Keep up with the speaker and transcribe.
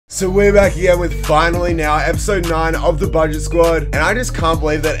So we're back again with finally now episode 9 of the Budget Squad, and I just can't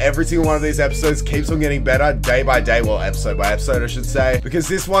believe that every single one of these episodes keeps on getting better day by day, well episode by episode I should say, because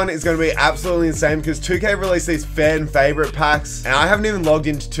this one is going to be absolutely insane because 2K released these fan favorite packs, and I haven't even logged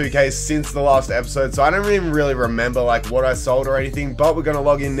into 2K since the last episode, so I don't even really remember like what I sold or anything, but we're going to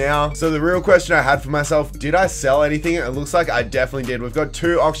log in now. So the real question I had for myself, did I sell anything? It looks like I definitely did. We've got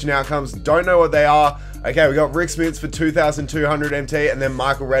 2 auction outcomes, don't know what they are. Okay, we got Rick Smits for 2,200 MT and then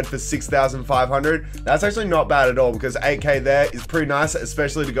Michael Red for 6,500. That's actually not bad at all because 8K there is pretty nice,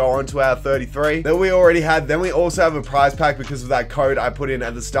 especially to go on to our 33 that we already had. Then we also have a prize pack because of that code I put in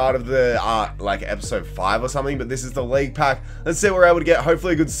at the start of the like episode 5 or something, but this is the league pack. Let's see what we're able to get.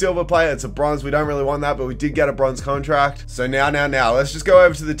 Hopefully a good silver player. It's a bronze. We don't really want that, but we did get a bronze contract. So now, let's just go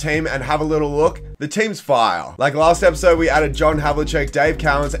over to the team and have a little look. The team's fire. Like last episode, we added John Havlicek, Dave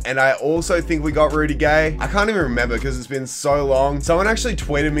Cowens, and I also think we got Rudy Gay. I can't even remember because it's been so long. Someone actually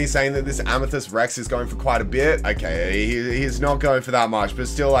tweeted me saying that this Amethyst Rex is going for quite a bit. Okay, he's not going for that much, but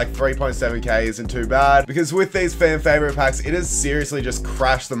still like 3.7k isn't too bad because with these fan favorite packs, it has seriously just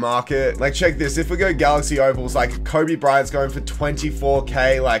crashed the market. Like check this, if we go Galaxy Opals, like Kobe Bryant's going for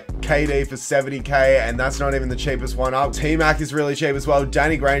 24k, like KD for 70k, and that's not even the cheapest one up. T-Mac is really cheap as well.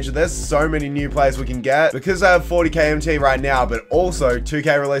 Danny Granger, there's so many new players we can get because I have 40k MT right now, but also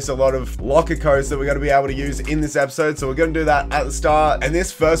 2K released a lot of locker codes that we're going to be able to use in this episode, so we're going to do that at the start. And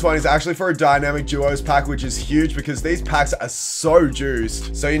this first one is actually for a dynamic duos pack, which is huge because these packs are so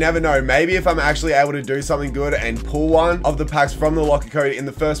juiced, so you never know, maybe if I'm actually able to do something good and pull one of the packs from the locker code in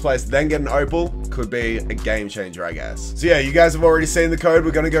the first place, then get an opal, could be a game changer, I guess. So yeah, you guys have already seen the code.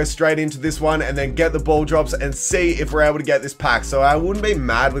 We're going to go straight into this one and then get the ball drops and see if we're able to get this pack. So I wouldn't be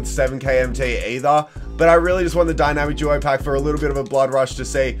mad with 7k MT either, but I really just want the dynamic duo pack for a little bit of a blood rush to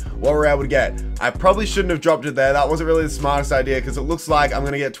see what we're able to get. I probably shouldn't have dropped it there. That wasn't really the smartest idea because it looks like I'm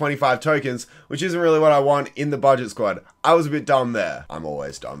going to get 25 tokens, which isn't really what I want in the budget squad. I was a bit dumb there. I'm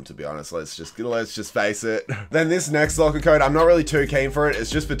always dumb, to be honest. Let's just face it. Then this next locker code, I'm not really too keen for it. It's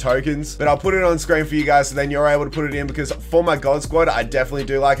just for tokens, but I'll put it on screen for you guys so then you're able to put it in because for my God squad, I definitely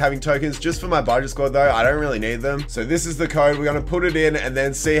do like having tokens. Just for my budget squad though, I don't really need them. So this is the code. We're going to put it in and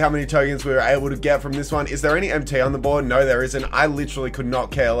then see how many tokens we were able to get from this one. Is there any MT on the board? No, there isn't. I literally could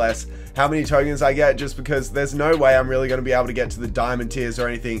not care less how many tokens I get just because there's no way I'm really going to be able to get to the diamond tiers or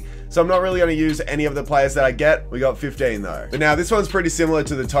anything. So I'm not really going to use any of the players that I get. We got 15 though. But now this one's pretty similar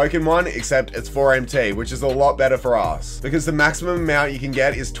to the token one, except it's for MT, which is a lot better for us because the maximum amount you can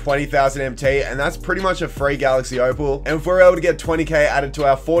get is 20,000 MT, and that's pretty much a free Galaxy Opal. And if we're able to get 20k added to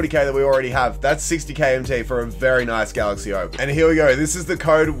our 40k that we already have, that's 60k MT for a very nice Galaxy Opal. And here we go. This is the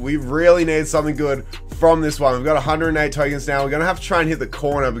code. We really need something good from this one. We've got 108 tokens now. We're going to have to try and hit the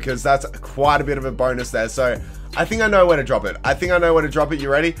corner because that's quite a bit of a bonus there. So I think I know where to drop it. You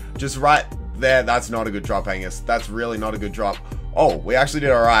ready? Just right there. That's not a good drop, Angus. That's really not a good drop. Oh, we actually did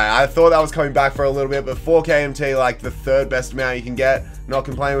all right. I thought that was coming back for a little bit, but 4k MT, like the third best amount you can get. Not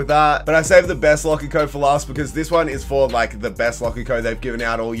complaining with that. But I saved the best locker code for last because this one is for like the best locker code they've given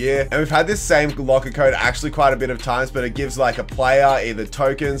out all year. And we've had this same locker code actually quite a bit of times, but it gives like a player either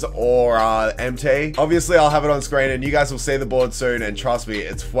tokens or MT. Obviously, I'll have it on screen and you guys will see the board soon. And trust me,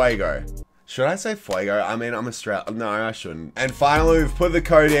 it's Fuego. Should I say Fuego? I mean, I'm Australian. No, I shouldn't. And finally, we've put the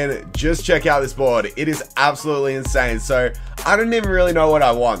code in. Just check out this board. It is absolutely insane. So I don't even really know what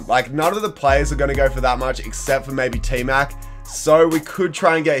I want. Like none of the players are going to go for that much except for maybe T-Mac. So we could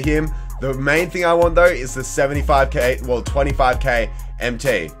try and get him. The main thing I want though is the 75k, well, 25k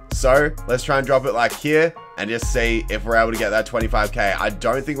MT. So let's try and drop it like here and just see if we're able to get that 25k. I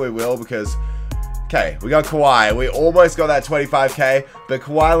don't think we will because okay, we got Kawhi. We almost got that 25k, but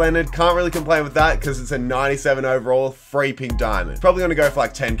Kawhi Leonard, can't really complain with that because it's a 97 overall, free pink diamond. Probably going to go for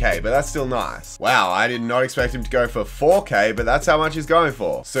like 10k, but that's still nice. Wow, I did not expect him to go for 4k, but that's how much he's going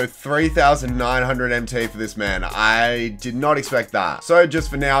for. So 3,900 MT for this man. I did not expect that. So just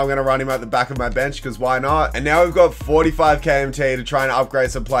for now, I'm going to run him at the back of my bench because why not? And now we've got 45k MT to try and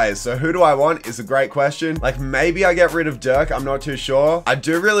upgrade some players. So who do I want is a great question. Like maybe I get rid of Dirk. I'm not too sure. I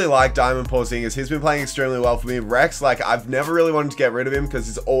do really like Diamond Porzingis. He's been playing extremely well for me. Rex, like I've never really wanted to get rid of him because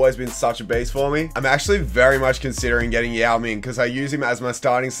he's always been such a beast for me. I'm actually very much considering getting Yao Ming because I use him as my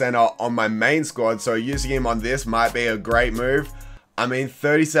starting center on my main squad, so using him on this might be a great move. I mean,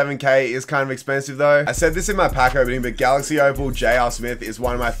 37k is kind of expensive though. I said this in my pack opening, but Galaxy Opal J.R. Smith is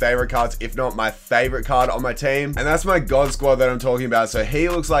one of my favorite cards, if not my favorite card on my team. And that's my God squad that I'm talking about. So he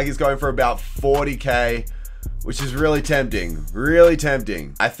looks like he's going for about 40k, which is really tempting. Really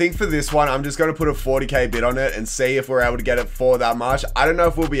tempting. I think for this one, I'm just going to put a 40k bid on it and see if we're able to get it for that much. I don't know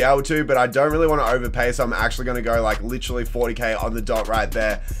if we'll be able to, but I don't really want to overpay, so I'm actually going to go like literally 40k on the dot right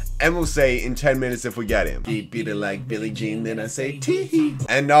there and we'll see in 10 minutes if we get him. Beat it like Billie Jean, then I say tee.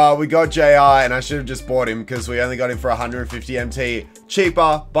 And we got JR, and I should have just bought him because we only got him for 150 MT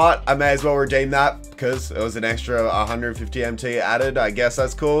cheaper, but I may as well redeem that because it was an extra 150 MT added. I guess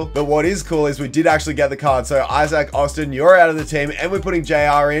that's cool. But what is cool is we did actually get the card. So Isaac, Austin, you're out of the team and we're putting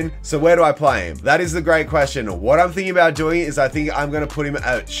JR in. So where do I play him? That is the great question. What I'm thinking about doing is I think I'm going to put him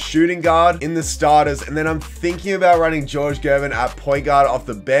at shooting guard in the starters. And then I'm thinking about running George Gervin at point guard off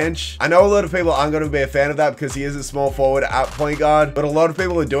the bench. I know a lot of people aren't going to be a fan of that because he is a small forward at point guard, but a lot of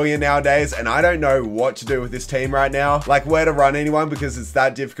people are doing it nowadays. And I don't know what to do with this team right now. Like where to run anyone because it's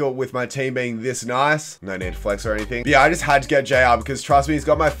that difficult with my team being this nice. No need to flex or anything. But yeah, I just had to get JR because trust me, he's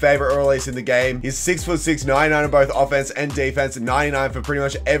got my favorite release in the game. He's 6'6", 99 on both offense and defense, 99 for pretty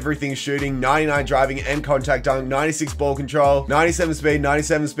much everything shooting, 99 driving and contact dunk, 96 ball control, 97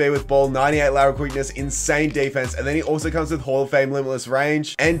 speed with ball, 98 lateral quickness, insane defense. And then he also comes with Hall of Fame limitless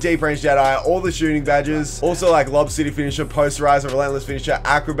range and deep range Jedi, all the shooting badges. Also like Lob City finisher, posterizer, relentless finisher,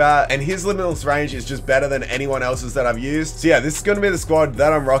 acrobat. And his limitless range is just better than anyone else's that I've used. So yeah, this is going to be the squad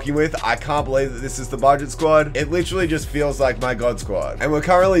that I'm rocking with. I can't believe that this is the budget squad. It literally just feels like my god squad. And we're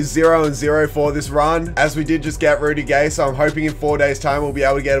currently 0-0 for this run, as we did just get Rudy Gay. So I'm hoping in 4 days time we'll be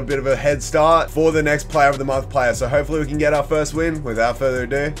able to get a bit of a head start for the next player of the month player. So hopefully we can get our first win. Without further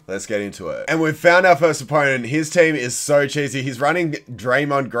ado, let's get into it. And we've found our first opponent. His team is so cheesy. He's running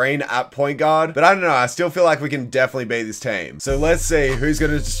Draymond Green at point guard, but I don't know, I still feel like we can definitely beat this team. So let's see who's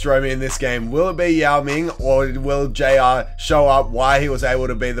going to destroy me in this game. Will it be Yao Ming or will JR show up why he was able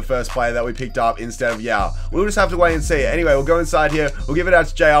to be the first player that we picked up instead of Yao? We'll just have to wait and see. Anyway, we'll go inside here. We'll give it out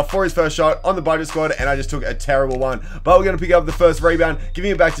to JR for his first shot on the budget squad, and I just took a terrible one. But we're going to pick up the first rebound,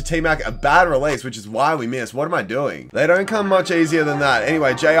 giving it back to T-Mac. A bad release, which is why we missed. What am I doing? They don't come much easier than that.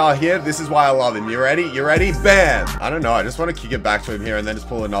 Anyway, JR here. This is why I love him. You ready? You ready? Bam! I don't know. I just want to kick it back to him here and then just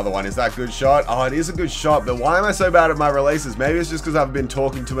pull another one. Is that a good shot? Oh, it is a good shot, but why am I so bad at my releases? Maybe it's just because I've been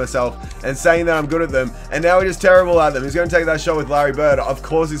talking to myself and saying that I'm good at them, and now we're just terrible at them. He's going to take that shot with Larry Bird. Of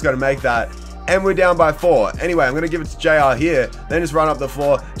course he's going to make that. And we're down by 4. Anyway, I'm going to give it to JR here. Then just run up the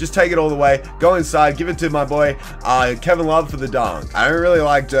floor. Just take it all the way. Go inside. Give it to my boy, Kevin Love for the dunk. I don't really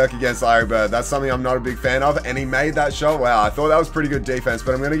like Dirk against Larry Bird. That's something I'm not a big fan of. And he made that shot. Wow, I thought that was pretty good defense.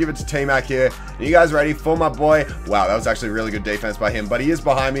 But I'm going to give it to T-Mac here. Are you guys ready for my boy? Wow, that was actually really good defense by him. But he is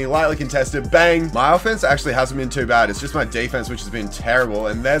behind me. Lightly contested. Bang. My offense actually hasn't been too bad. It's just my defense, which has been terrible.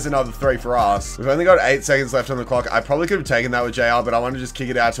 And there's another 3 for us. We've only got 8 seconds left on the clock. I probably could have taken that with JR, but I want to just kick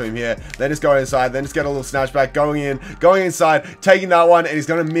it out to him here. Then just go inside. Then just get a little snatch back, going inside, taking that one, and he's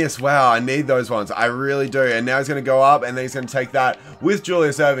going to miss. Wow, I need those ones. I really do. And now he's going to go up, and then he's going to take that with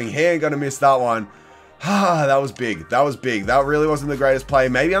Julius Erving. He ain't going to miss that one. That was big. That was big. That really wasn't the greatest play.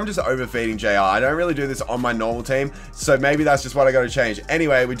 Maybe I'm just overfeeding JR. I don't really do this on my normal team, so maybe that's just what I got to change.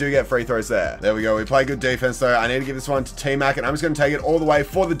 Anyway, we do get free throws there. There we go. We play good defense, though. I need to give this one to T-Mac, and I'm just going to take it all the way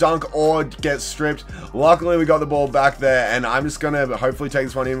for the dunk or get stripped. Luckily, we got the ball back there, and I'm just going to hopefully take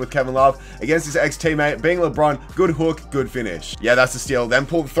this one in with Kevin Love against his ex-teammate, being LeBron. Good hook, good finish. Yeah, that's a steal. Then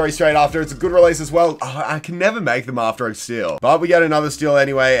pull the 3 straight after. It's a good release as well. Oh, I can never make them after a steal. But we get another steal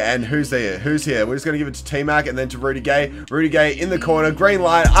anyway, and who's here? Who's here? We're just going to give it to T-Mac, and then to Rudy Gay. Rudy Gay in the corner. Green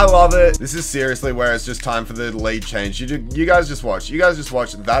light. I love it. This is seriously where it's just time for the lead change. You guys just watch. You guys just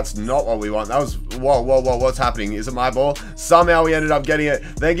watch. That's not what we want. That was... Whoa, whoa, whoa. What's happening? Is it my ball? Somehow we ended up getting it.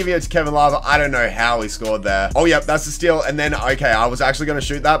 Then giving it to Kevin Love. I don't know how he scored there. Oh, yep. That's the steal. And then, okay, I was actually going to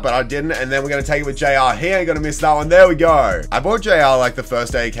shoot that, but I didn't. And then we're going to take it with JR. He ain't going to miss that one. There we go. I bought JR like the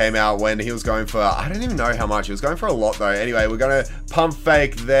first day he came out when he was going for... I don't even know how much. He was going for a lot, though. Anyway, we're going to pump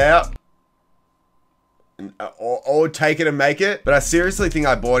fake there. Or take it and make it. But I seriously think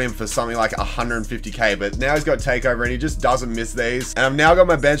I bought him for something like 150k, but now he's got takeover and he just doesn't miss these. And I've now got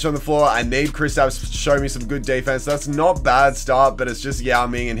my bench on the floor. I need Kristaps to show me some good defense. That's not bad start, but it's just Yao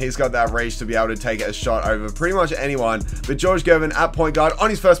Ming, and he's got that reach to be able to take a shot over pretty much anyone. But George Gervin at point guard on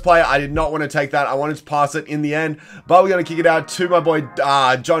his first play. I did not want to take that. I wanted to pass it in the end, but we're going to kick it out to my boy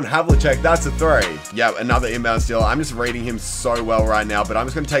John Havlicek. That's a 3. Yeah, another inbound steal. I'm just reading him so well right now, but I'm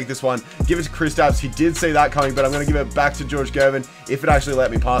just going to take this one, give it to Kristaps. He did see that coming, but I'm going to give it back to George Gervin if it actually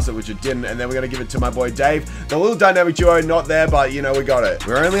let me pass it, which it didn't. And then we're going to give it to my boy Dave. The little dynamic duo, not there, but you know, we got it.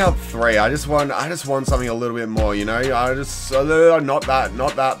 We're only up 3. I just want something a little bit more, you know. Not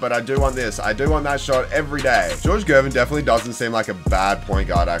that, but I do want this. I do want that shot every day. George Gervin definitely doesn't seem like a bad point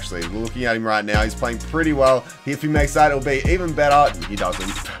guard, actually. Looking at him right now, he's playing pretty well. If he makes that, it'll be even better. He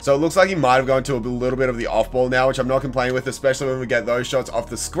doesn't. So it looks like he might have gone to a little bit of the off ball now, which I'm not complaining with, especially when we get those shots off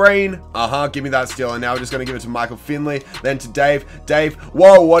the screen. Give me that steal. And now we're just going to give it to Michael Finley, then to Dave. Dave,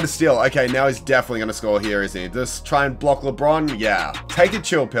 whoa, what a steal. Okay, now he's definitely going to score here, isn't he? Just try and block LeBron. Yeah. Take a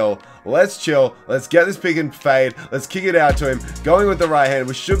chill pill. Let's chill. Let's get this pick and fade. Let's kick it out to him. Going with the right hand.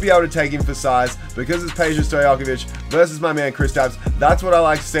 We should be able to take him for size because it's Peja Stojakovic versus my man Kristaps. That's what I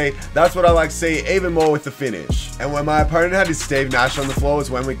like to see. That's what I like to see even more with the finish. And when my opponent had his Steve Nash on the floor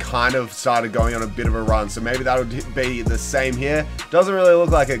was when we kind of started going on a bit of a run. So maybe that would be the same here. Doesn't really look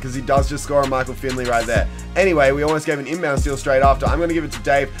like it because he does just score on Michael Finley right there. Anyway, we almost gave an inbound steal straight after. I'm going to give it to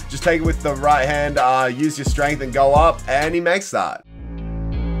Dave. Just take it with the right hand. Use your strength and go up. And he makes that.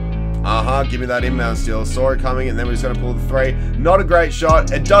 Give me that inbound steal. Saw it coming, and then we're just going to pull the three. Not a great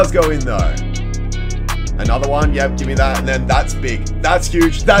shot. It does go in, though. Another one. Yep, give me that. And then that's big. That's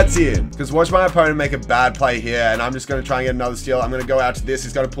huge. That's in. Because watch my opponent make a bad play here, and I'm just going to try and get another steal. I'm going to go out to this.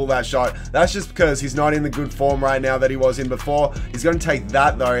 He's going to pull that shot. That's just because he's not in the good form right now that he was in before. He's going to take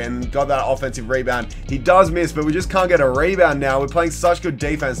that, though, and got that offensive rebound. He does miss, but we just can't get a rebound now. We're playing such good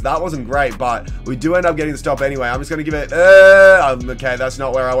defense. That wasn't great, but we do end up getting the stop anyway. I'm just going to give it... okay, that's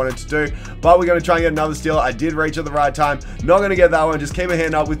not where I wanted to do, but we're going to try and get another steal. I did reach at the right time. Not going to get that one. Just keep a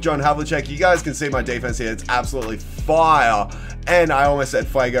hand up with John Havlicek. You guys can see my defense here. It's absolutely fire. And I almost said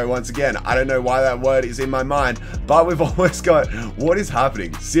Fuego once again. I don't know why that word is in my mind, but we've almost got... What is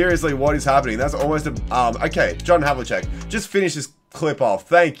happening? Seriously, what is happening? That's almost a... okay, John Havlicek. Just finish this clip off.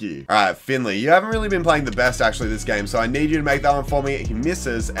 Thank you. All right, Finley, you haven't really been playing the best actually this game, so I need you to make that one for me. He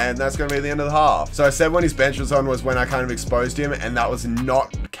misses, and that's going to be the end of the half. So I said when his bench was on was when I kind of exposed him, and that was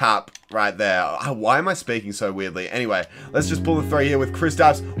not cap right there. Why am I speaking so weirdly? Anyway, let's just pull the three here with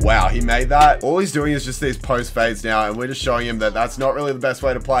Kristaps. Wow, he made that. All he's doing is just these post fades now, and we're just showing him that that's not really the best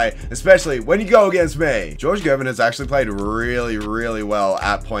way to play, especially when you go against me. George Gervin has actually played really, really well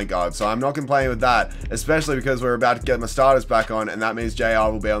at point guard, so I'm not complaining with that, especially because we're about to get my starters back on, and that means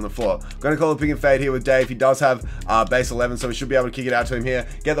JR will be on the floor. I'm going to call a pick and fade here with Dave. He does have base 11, so we should be able to kick it out to him here.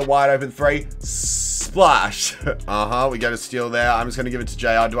 Get the wide open three. Splash. We get a steal there. I'm just going to give it to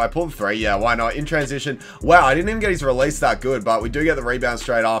JR. Do I pull the three? Yeah, why not? In transition. Wow, I didn't even get his release that good, but we do get the rebound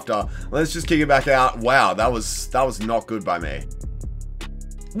straight after. Let's just kick it back out. Wow, that was not good by me.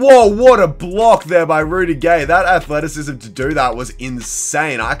 Whoa, what a block there by Rudy Gay. That athleticism to do that was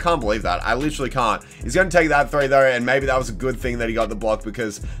insane. I can't believe that. I literally can't. He's going to take that three though, and maybe that was a good thing that he got the block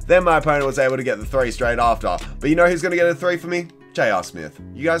because then my opponent was able to get the three straight after. But you know who's going to get a three for me? J.R. Smith.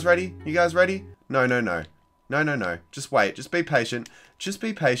 You guys ready? You guys ready? No, no, no. No, no, no. Just wait. Just be patient. Just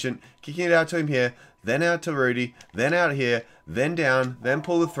be patient. Kicking it out to him here. Then out to Rudy. Then out here. Then down. Then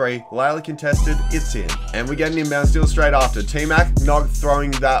pull the three. Lightly contested. It's in. And we get an inbound steal straight after. T-Mac not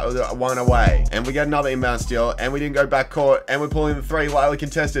throwing that one away. And we get another inbound steal. And we didn't go back court. And we're pulling the three. Lightly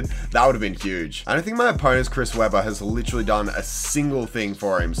contested. That would have been huge. I don't think my opponent's Chris Webber has literally done a single thing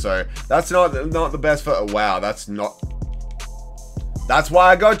for him. So that's not the best for... Wow, that's not... That's why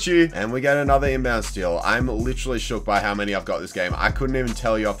I got you. And we get another inbound steal. I'm literally shook by how many I've got this game. I couldn't even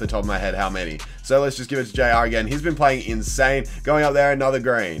tell you off the top of my head how many. So let's just give it to JR again. He's been playing insane. Going up there, another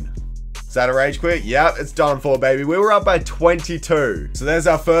green. Is that a rage quit? Yep, it's done for, baby. We were up by 22. So there's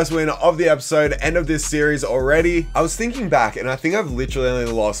our first win of the episode, end of this series already. I was thinking back, and I think I've literally only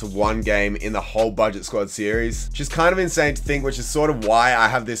lost one game in the whole Budget Squad series, which is kind of insane to think, which is sort of why I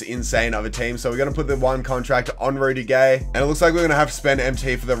have this insane of a team. So we're going to put the one contract on Rudy Gay, and it looks like we're going to have to spend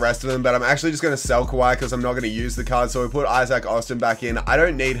MT for the rest of them, but I'm actually just going to sell Kawhi because I'm not going to use the card. So we put Isaac Austin back in. I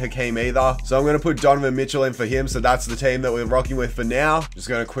don't need Hakeem either, so I'm going to put Donovan Mitchell in for him. So that's the team that we're rocking with for now. Just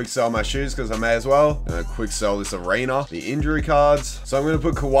going to quick sell my shoes because I may as well. I'm gonna quick sell this arena, the injury cards. So I'm gonna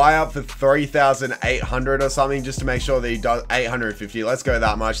put Kawhi up for 3,800 or something just to make sure that he does 850. Let's go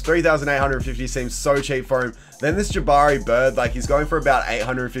that much. 3,850 seems so cheap for him. Then this Jabari Bird, like he's going for about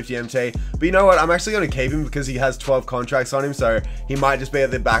 850 MT. But you know what? I'm actually going to keep him because he has 12 contracts on him. So he might just be at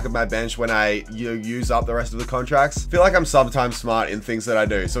the back of my bench when I use up the rest of the contracts. I feel like I'm sometimes smart in things that I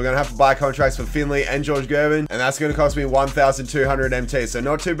do. So we're going to have to buy contracts for Finley and George Gervin. And that's going to cost me 1,200 MT. So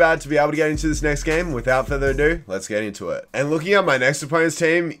not too bad to be able to get into this next game. Without further ado, let's get into it. And looking at my next opponent's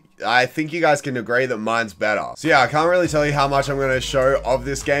team, I think you guys can agree that mine's better. So yeah, I can't really tell you how much I'm going to show of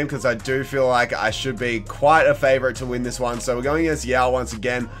this game because I do feel like I should be quite a favorite to win this one. So we're going against Yao once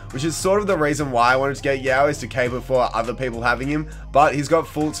again, which is sort of the reason why I wanted to get Yao, is to cater for other people having him. But he's got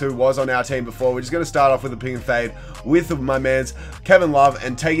Fultz, who was on our team before. We're just going to start off with a pick and fade with my man's Kevin Love,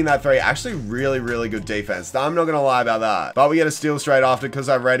 and taking that three. Actually really, really good defense. I'm not going to lie about that. But we get a steal straight after because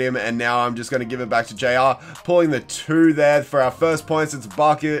I read him, and now I'm just going to give it back to JR. Pulling the two there for our first points. It's a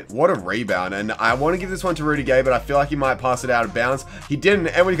bucket. What a rebound. And I want to give this one to Rudy Gay, but I feel like he might pass it out of bounds. He didn't,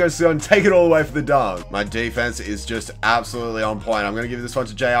 and we go to and take it all the way for the dunk. My defense is just absolutely on point. I'm going to give this one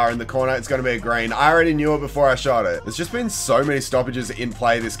to JR in the corner. It's going to be a green. I already knew it before I shot it. There's just been so many stoppages in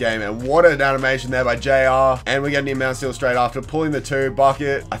play this game, and what an animation there by JR. And we get an inbound steal straight after, pulling the 2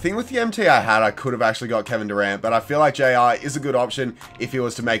 bucket. I think with the MT I had, I could have actually got Kevin Durant, but I feel like JR is a good option. If he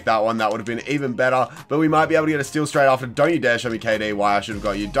was to make that one, that would have been even better, but we might be able to get a steal straight after. Don't you dare show me KD why I should have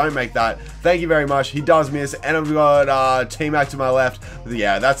got you. Don't make that. Thank you very much. He does miss, and I've got T-Mac to my left.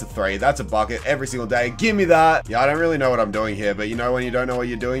 Yeah, that's a 3. That's a bucket every single day. Give me that. Yeah, I don't really know what I'm doing here, but you know when you don't know what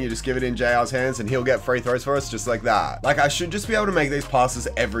you're doing, you just give it in JR's hands and he'll get free throws for us just like that. Like, I should just be able to make these passes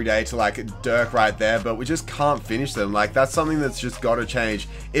every day to like Dirk right there, but we just can't finish them. Like, that's something that's just got to change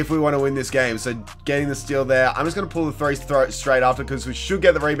if we want to win this game. So getting the steal there, I'm just going to pull the 3 straight after because we should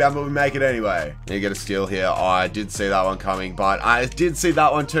get the rebound, but we make it anyway. You get a steal here. Oh, I did see that one coming, but I did see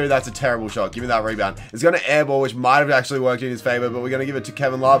that one too. That's a terrible shot. Give me that rebound. It's going to airball, which might have actually worked in his favor, but we're going to give it to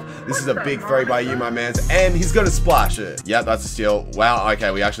Kevin Love. This is a big 3 by you, my mans, and he's going to splash it. Yep, that's a steal. Wow,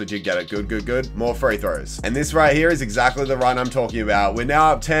 okay, we actually did get it. Good, good, good. More free throws. And this right here is exactly the run I'm talking about. We're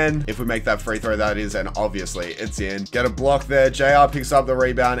now up 10. If we make that free throw, that is, and obviously it's in. Get a block there. JR picks up the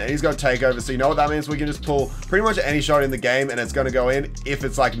rebound, and he's got takeover. So you know what that means? We can just pull pretty much any shot in the game, and it's going to go in if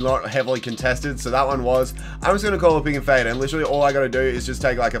it's like not heavily contested. So that one was. I'm just going to call a pick and fade, and literally all I got to do is just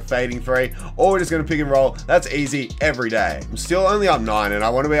take like a fading 3, or we're just going to pick and roll. That's easy every day. I'm still only up 9, and I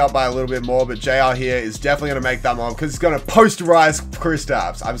want to be up by a little bit more, but JR here is definitely going to make that mob because he's going to posterize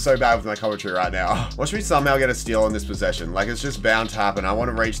Kristaps. I'm so bad with my commentary right now. Watch me somehow get a steal on this possession. Like, it's just bound to happen. I want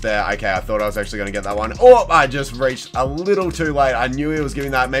to reach there. Okay, I thought I was actually going to get that one. Oh, I just reached a little too late. I knew he was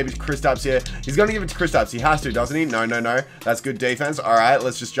giving that. Maybe Kristaps here. He's going to give it to Kristaps. He has to, doesn't he? No, no, no. That's good defense. All right,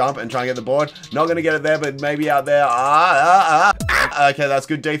 let's just jump and try and get the board. Not going to get it there, but maybe out there. Okay, that's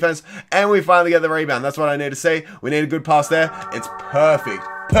good defense. And we finally get the rebound. That's what I need to see. We need a good pass there. It's perfect.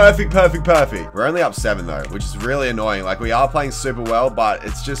 Perfect, perfect, perfect. We're only up 7 though, which is really annoying. Like, we are playing super well, but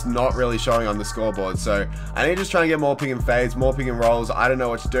it's just not really showing on the scoreboard. So I need to just try and get more pick and fades, more pick and rolls. I don't know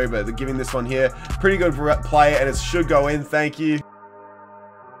what to do, but they're giving this one here. Pretty good play, and it should go in. Thank you.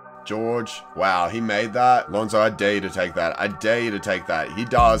 George, wow, he made that. Lonzo, I dare you to take that. I dare you to take that. He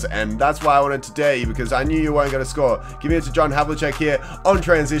does, and that's why I wanted to dare you, because I knew you weren't going to score. Give it to John Havlicek here on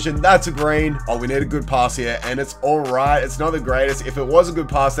transition. That's a green. Oh, we need a good pass here, and it's all right. It's not the greatest. If it was a good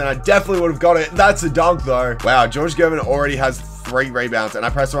pass, then I definitely would have got it. That's a dunk, though. Wow, George Gervin already has 3 rebounds, and I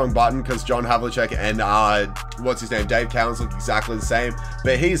pressed the wrong button because John Havlicek and what's his name, Dave Cowens, look exactly the same,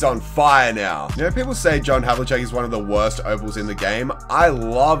 but he's on fire now. You know, people say John Havlicek is one of the worst opals in the game. I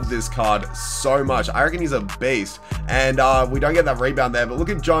love this card so much. I reckon he's a beast, and we don't get that rebound there, but look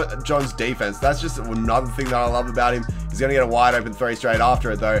at John's defense. That's just another thing that I love about him. He's going to get a wide open 3 straight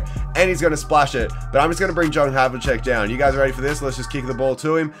after it though, and he's going to splash it, but I'm just going to bring John Havlicek down. You guys ready for this? Let's just kick the ball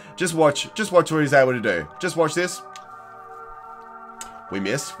to him. Just watch what he's able to do. Just watch this. We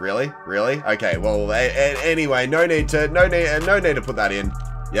missed? Really? Really? Okay, well, anyway, no need to put that in.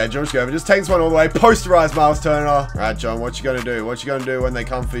 Yeah, George Gervin just takes one all the way. Posterize Miles Turner. All right, John, what you gonna do? What you gonna do when they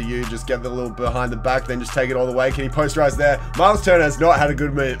come for you? Just get the little behind the back, then just take it all the way. Can he posterize there? Miles Turner has not had a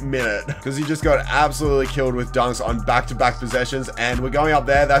good minute because he just got absolutely killed with dunks on back-to-back possessions, and we're going up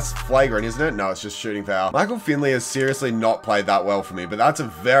there. That's flagrant, isn't it? No, it's just shooting foul. Michael Finley has seriously not played that well for me, but that's a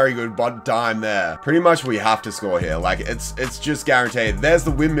very good dime there. Pretty much we have to score here. Like, it's just guaranteed. There's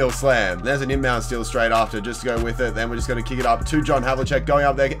the windmill slam. There's an inbound steal straight after just to go with it. Then we're just gonna kick it up to John Havlicek going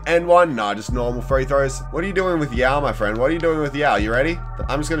up there. And one, nah, just normal free throws. What are you doing with Yao, my friend? What are you doing with Yao? You ready?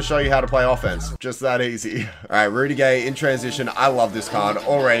 I'm just going to show you how to play offense. Just that easy. All right, Rudy Gay in transition. I love this card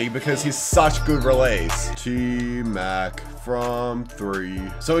already because he's such good release. T-Mac from 3.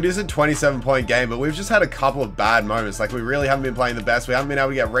 So it is a 27-point game, but we've just had a couple of bad moments. Like, we really haven't been playing the best. We haven't been able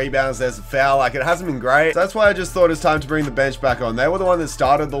to get rebounds. There's a foul. Like, it hasn't been great. So that's why I just thought it's time to bring the bench back on. They were the one that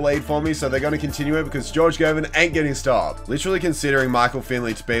started the lead for me, so they're going to continue it because George Gervin ain't getting stopped. Literally considering Michael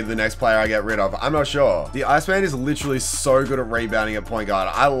Finley to be the next player I get rid of. I'm not sure. The Iceman is literally so good at rebounding at point guard.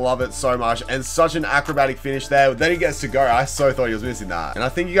 I love it so much, and such an acrobatic finish there. Then he gets to go. I so thought he was missing that. And I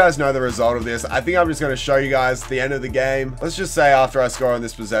think you guys know the result of this. I think I'm just going to show you guys the end of the game. Let's just say after I score on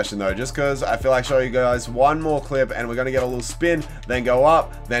this possession though, just because I feel like showing you guys one more clip, and we're going to get a little spin, then go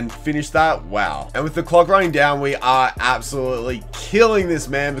up, then finish that. Wow. And with the clock running down, we are absolutely killing this,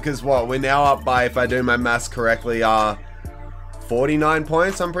 man, because what? We're now up by, if I do my maths correctly, 49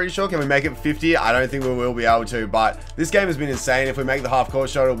 points, I'm pretty sure. Can we make it 50? I don't think we will be able to, but this game has been insane. If we make the half court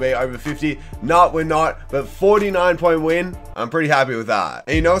shot, it'll be over 50. No, we're not, but 49 point win. I'm pretty happy with that.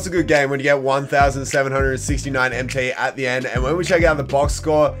 And you know it's a good game when you get 1,769 MT at the end, and when we check out the box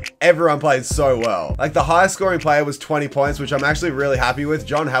score, everyone played so well. Like the highest scoring player was 20 points, which I'm actually really happy with.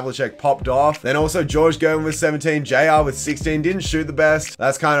 John Havlicek popped off. Then also George Gervin with 17, JR with 16, didn't shoot the best.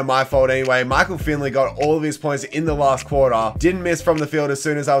 That's kind of my fault anyway. Michael Finley got all of his points in the last quarter. Didn't miss from the field as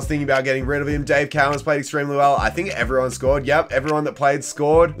soon as I was thinking about getting rid of him. Dave Cowens played extremely well. I think everyone scored. Yep, everyone that played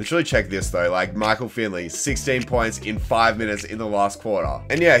scored. Literally check this though, like Michael Finley, 16 points in 5 minutes in the last quarter.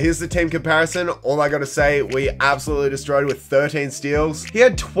 And yeah, here's the team comparison. All I gotta say, we absolutely destroyed with 13 steals. He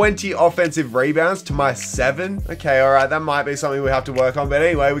had 20 offensive rebounds to my 7. Okay, all right, that might be something we have to work on. But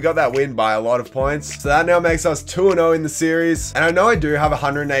anyway, we got that win by a lot of points. So that now makes us 2-0 in the series. And I know I do have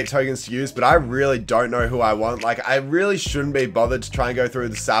 108 tokens to use, but I really don't know who I want. Like, I really shouldn't be bothered to try and go through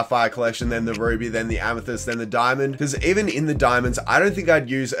the Sapphire collection, then the Ruby, then the Amethyst, then the Diamond. Because even in the Diamonds, I don't think I'd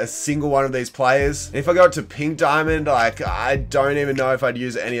use a single one of these players. And if I go to Pink Diamond, like, I don't even know if I'd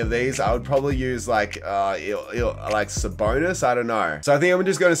use any of these. I would probably use like Sabonis. I don't know. So I think I'm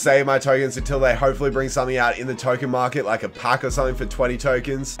just going to save my tokens until they hopefully bring something out in the token market, like a pack or something for 20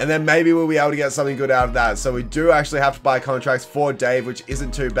 tokens. And then maybe we'll be able to get something good out of that. So we do actually have to buy contracts for Dave, which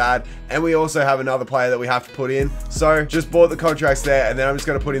isn't too bad. And we also have another player that we have to put in. So just bought the contracts there. And then I'm just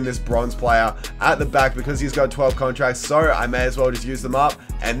going to put in this bronze player at the back because he's got 12 contracts. So I may as well just use them up.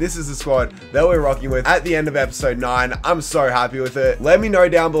 And this is the squad that we're rocking with at the end of episode 9. I'm so happy with it. Let me know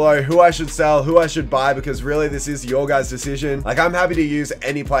down below who I should sell, who I should buy, because really this is your guys' decision. Like, I'm happy to use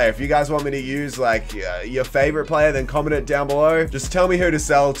any player. If you guys want me to use like your favorite player, then comment it down below. Just tell me who to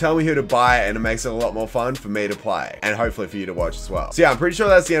sell, tell me who to buy, and it makes it a lot more fun for me to play and hopefully for you to watch as well. So yeah, I'm pretty sure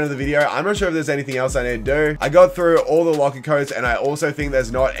that's the end of the video. I'm not sure if there's anything else I need to do. I got through all the locker codes, and I also think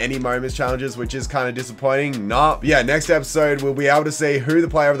there's not any moments challenges, which is kind of disappointing. Nah. But yeah, next episode we'll be able to see who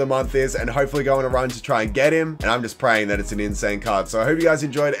the player of the month is and hopefully go on a run to try and get him. And I'm just praying that it's an insane card. So I hope you guys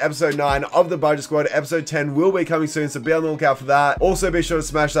enjoyed episode 9 of the Budget Squad. Episode 10 will be coming soon, so be on the lookout for that. Also be sure to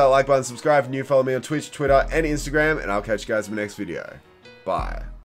smash that like button, subscribe if you're new, follow me on Twitch, Twitter, and Instagram, and I'll catch you guys in the next video. Bye.